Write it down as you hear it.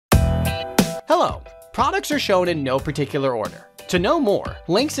Hello, products are shown in no particular order. To know more,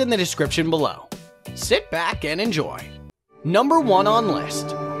 links in the description below. Sit back and enjoy. Number 1 on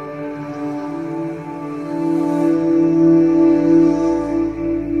list.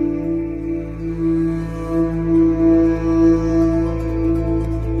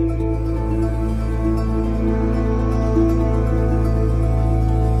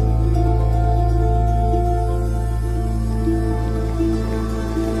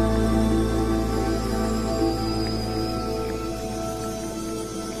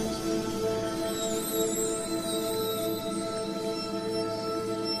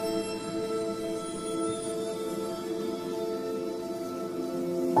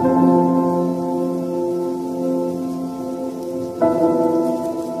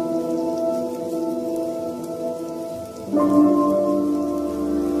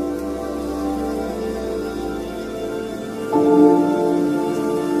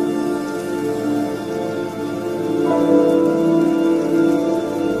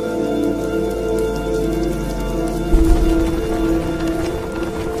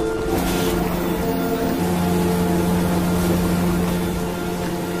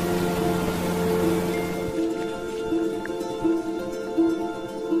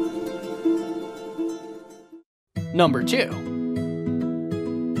 Number 2.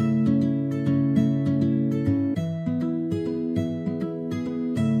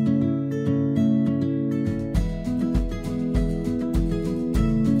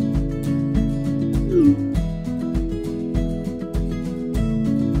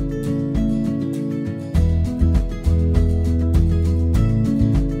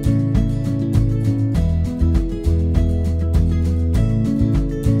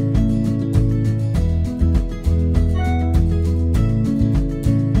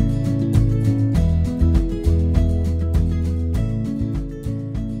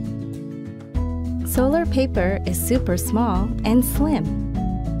 Solar paper is super small and slim,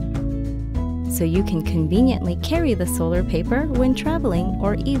 so you can conveniently carry the solar paper when traveling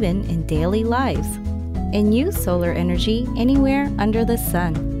or even in daily lives, and use solar energy anywhere under the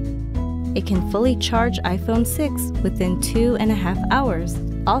sun. It can fully charge iPhone 6 within 2.5 hours.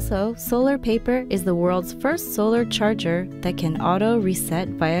 Also, solar paper is the world's first solar charger that can auto-reset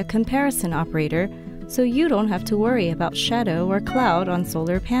via comparison operator, so you don't have to worry about shadow or cloud on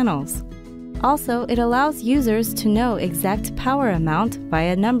solar panels. Also, it allows users to know exact power amount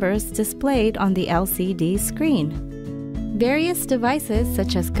via numbers displayed on the LCD screen. Various devices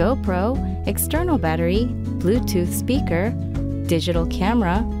such as GoPro, external battery, Bluetooth speaker, digital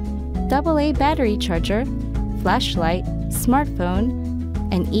camera, AA battery charger, flashlight, smartphone,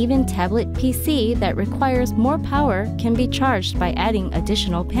 and even tablet PC that requires more power can be charged by adding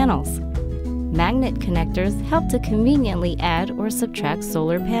additional panels. Magnet connectors help to conveniently add or subtract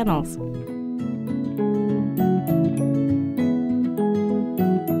solar panels.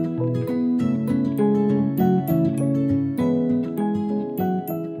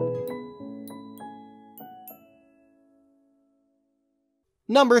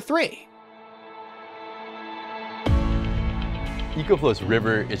 Number 3. EcoFlow's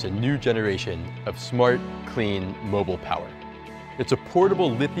River is a new generation of smart, clean, mobile power. It's a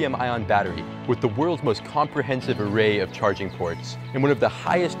portable lithium-ion battery with the world's most comprehensive array of charging ports and one of the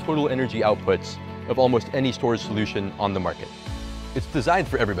highest total energy outputs of almost any storage solution on the market. It's designed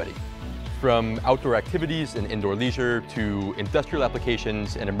for everybody, from outdoor activities and indoor leisure to industrial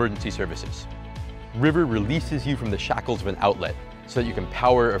applications and emergency services. River releases you from the shackles of an outlet so that you can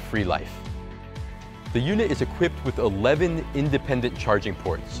power a free life. The unit is equipped with 11 independent charging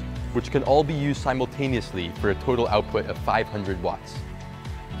ports, which can all be used simultaneously for a total output of 500 watts.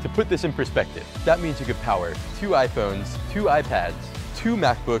 To put this in perspective, that means you could power 2 iPhones, 2 iPads, 2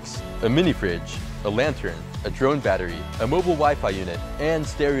 MacBooks, a mini fridge, a lantern, a drone battery, a mobile Wi-Fi unit, and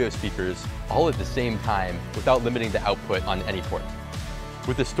stereo speakers all at the same time without limiting the output on any port.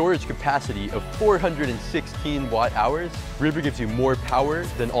 With a storage capacity of 416 watt-hours, River gives you more power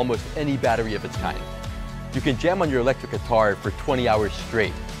than almost any battery of its kind. You can jam on your electric guitar for 20 hours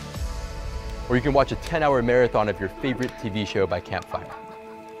straight, or you can watch a 10-hour marathon of your favorite TV show by campfire.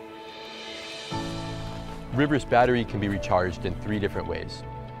 River's battery can be recharged in 3 different ways.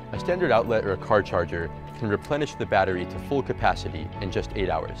 A standard outlet or a car charger can replenish the battery to full capacity in just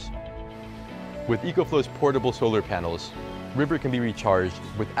 8 hours. With EcoFlow's portable solar panels, River can be recharged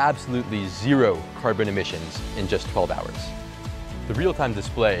with absolutely 0 carbon emissions in just 12 hours. The real-time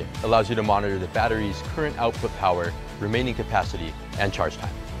display allows you to monitor the battery's current output power, remaining capacity, and charge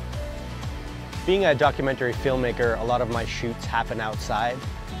time. Being a documentary filmmaker, a lot of my shoots happen outside.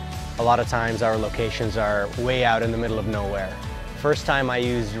 A lot of times our locations are way out in the middle of nowhere. first time I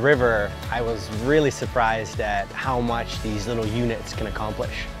used River, I was really surprised at how much these little units can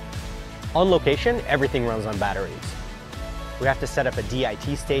accomplish. On location, everything runs on batteries. We have to set up a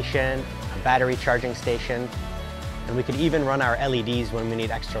DIT station, a battery charging station, and we could even run our LEDs when we need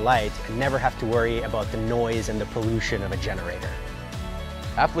extra light and never have to worry about the noise and the pollution of a generator.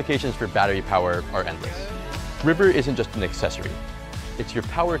 Applications for battery power are endless. River isn't just an accessory. It's your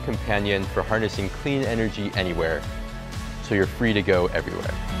power companion for harnessing clean energy anywhere, so you're free to go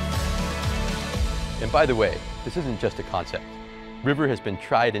everywhere. And by the way, this isn't just a concept. River has been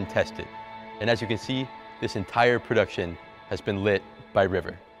tried and tested. And as you can see, this entire production has been lit by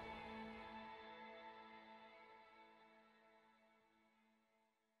River.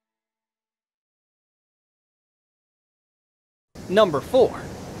 Number 4.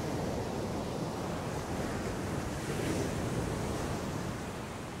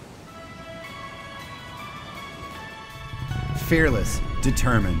 Fearless,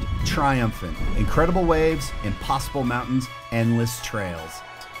 determined, triumphant, incredible waves, impossible mountains, endless trails.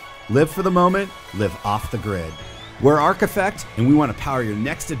 Live for the moment, live off the grid. We're Archeffect, and we want to power your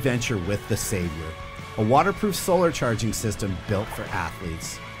next adventure with the Savior, a waterproof solar charging system built for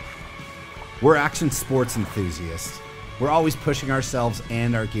athletes. We're action sports enthusiasts. We're always pushing ourselves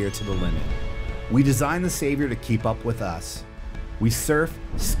and our gear to the limit. We designed the Savior to keep up with us. We surf,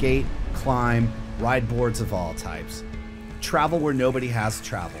 skate, climb, ride boards of all types. Travel where nobody has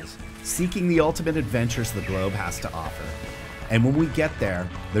travels, seeking the ultimate adventures the globe has to offer. And when we get there,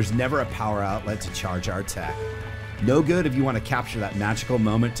 there's never a power outlet to charge our tech. No good if you want to capture that magical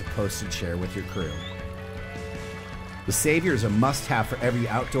moment to post and share with your crew. The Savior is a must-have for every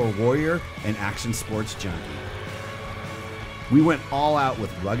outdoor warrior and action sports junkie. We went all out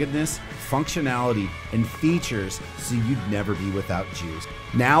with ruggedness, functionality, and features so you'd never be without juice.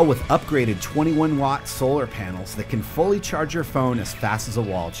 Now with upgraded 21-watt solar panels that can fully charge your phone as fast as a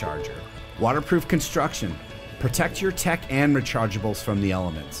wall charger. Waterproof construction. Protect your tech and rechargeables from the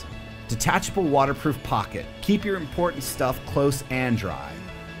elements. Detachable waterproof pocket. Keep your important stuff close and dry.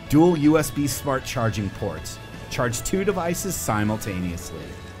 Dual USB smart charging ports. Charge 2 devices simultaneously.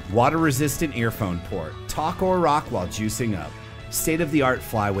 Water-resistant earphone port. Talk or rock while juicing up. State-of-the-art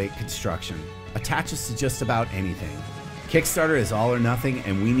flyweight construction. Attaches to just about anything. Kickstarter is all or nothing,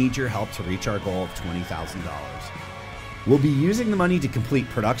 and we need your help to reach our goal of $20,000. We'll be using the money to complete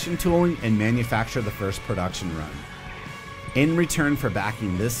production tooling and manufacture the first production run. In return for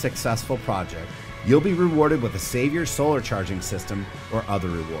backing this successful project, you'll be rewarded with a Savior solar charging system or other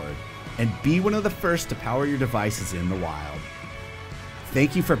reward, and be one of the first to power your devices in the wild.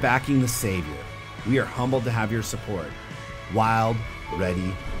 Thank you for backing the Savior. We are humbled to have your support. Wild,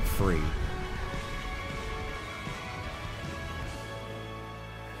 ready, free.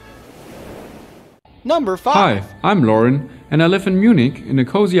 Number 5. Hi, I'm Lauren, and I live in Munich in a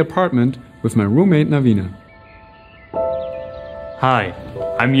cozy apartment with my roommate Navina. Hi,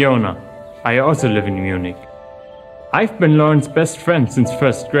 I'm Jona. I also live in Munich. I've been Lauren's best friend since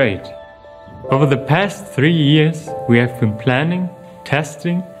first grade. Over the past 3 years, we have been planning,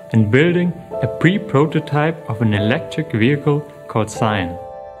 testing, and building a pre-prototype of an electric vehicle called Sion.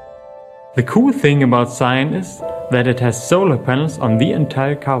 The cool thing about Sion is that it has solar panels on the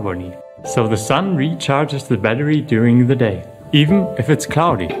entire car body, so the sun recharges the battery during the day, even if it's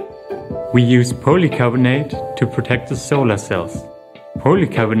cloudy. We use polycarbonate to protect the solar cells.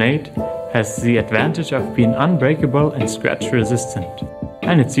 Polycarbonate has the advantage of being unbreakable and scratch resistant,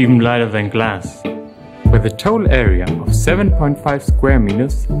 and it's even lighter than glass. With a total area of 7.5 square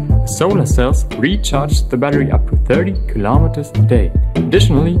meters, the solar cells recharge the battery up to 30 kilometers a day,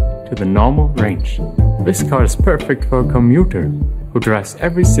 additionally to the normal range. This car is perfect for a commuter who drives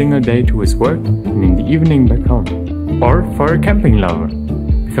every single day to his work and in the evening back home, or for a camping lover,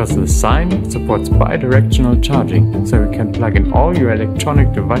 because the Sion supports bi-directional charging, so you can plug in all your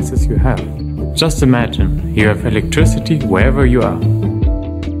electronic devices you have. Just imagine you have electricity wherever you are.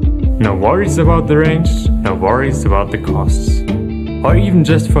 No worries about the range, no worries about the costs. Or even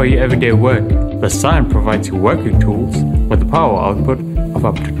just for your everyday work, the Sion provides you working tools with a power output of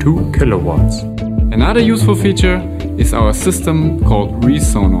up to 2 kilowatts. Another useful feature is our system called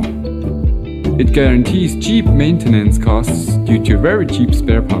Resono. It guarantees cheap maintenance costs due to very cheap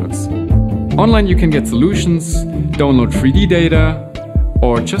spare parts. Online you can get solutions, download 3D data,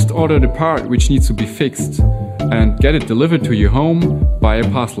 or just order the part which needs to be fixed and get it delivered to your home via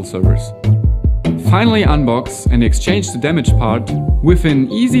parcel service. Finally unbox and exchange the damaged part with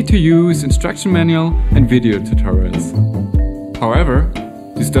an easy-to-use instruction manual and video tutorials. However,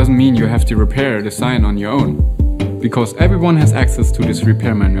 this doesn't mean you have to repair the Sion on your own, because everyone has access to this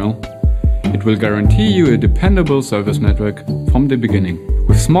repair manual, It will guarantee you a dependable service network from the beginning,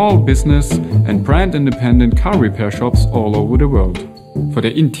 with small business and brand independent car repair shops all over the world. For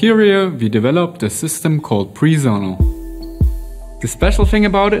the interior, we developed a system called pre-zonal. The special thing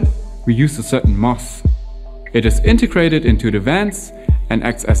about it, we use a certain moss. It is integrated into the vents and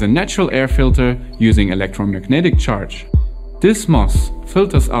acts as a natural air filter using electromagnetic charge. This moss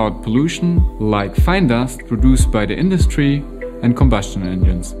filters out pollution like fine dust produced by the industry and combustion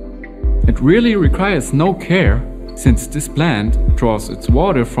engines. It really requires no care, since this plant draws its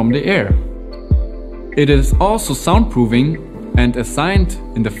water from the air. It is also soundproofing and assigned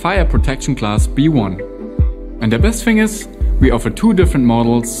in the fire protection class B1. And the best thing is, we offer two different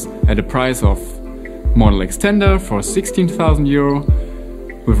models at a price of Model Extender for 16,000 euro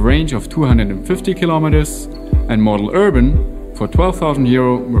with range of 250 kilometers and Model Urban for 12,000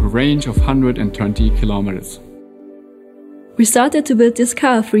 euro with a range of 120 kilometers. We started to build this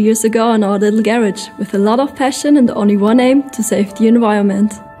car 3 years ago in our little garage with a lot of passion and only one aim: to save the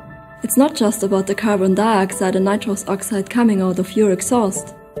environment. It's not just about the carbon dioxide and nitrous oxide coming out of your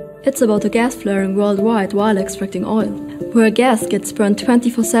exhaust. It's about the gas flaring worldwide while extracting oil, where gas gets burned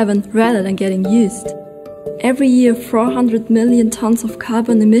 24/7 rather than getting used. Every year 400 million tons of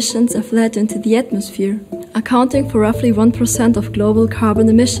carbon emissions are fled into the atmosphere, accounting for roughly 1% of global carbon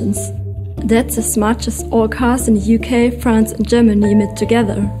emissions. That's as much as all cars in the UK, France and Germany emit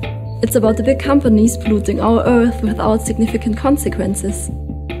together. It's about the big companies polluting our earth without significant consequences.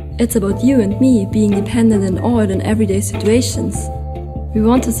 It's about you and me being dependent on oil in everyday situations. We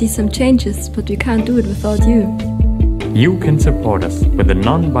want to see some changes, but we can't do it without you. You can support us with a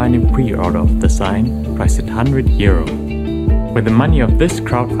non-binding pre-order of the sign priced at 100 euro. With the money of this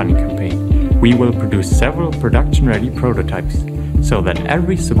crowdfunding campaign, we will produce several production-ready prototypes so that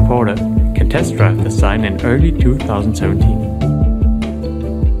every supporter can test drive the sign in early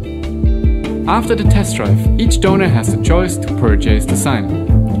 2017. After the test drive, each donor has the choice to purchase the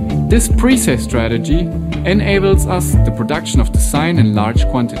sign. This pre-sale strategy enables us the production of the sign in large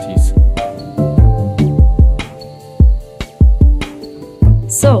quantities.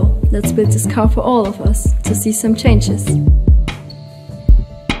 So, let's build this car for all of us to see some changes.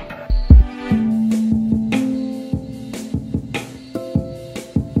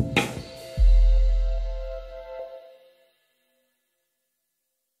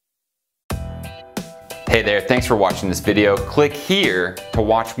 Hey there, thanks for watching this video. Click here to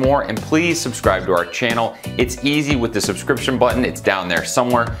watch more and please subscribe to our channel. It's easy with the subscription button, it's down there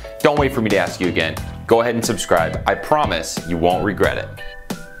somewhere. Don't wait for me to ask you again. Go ahead and subscribe. I promise you won't regret it.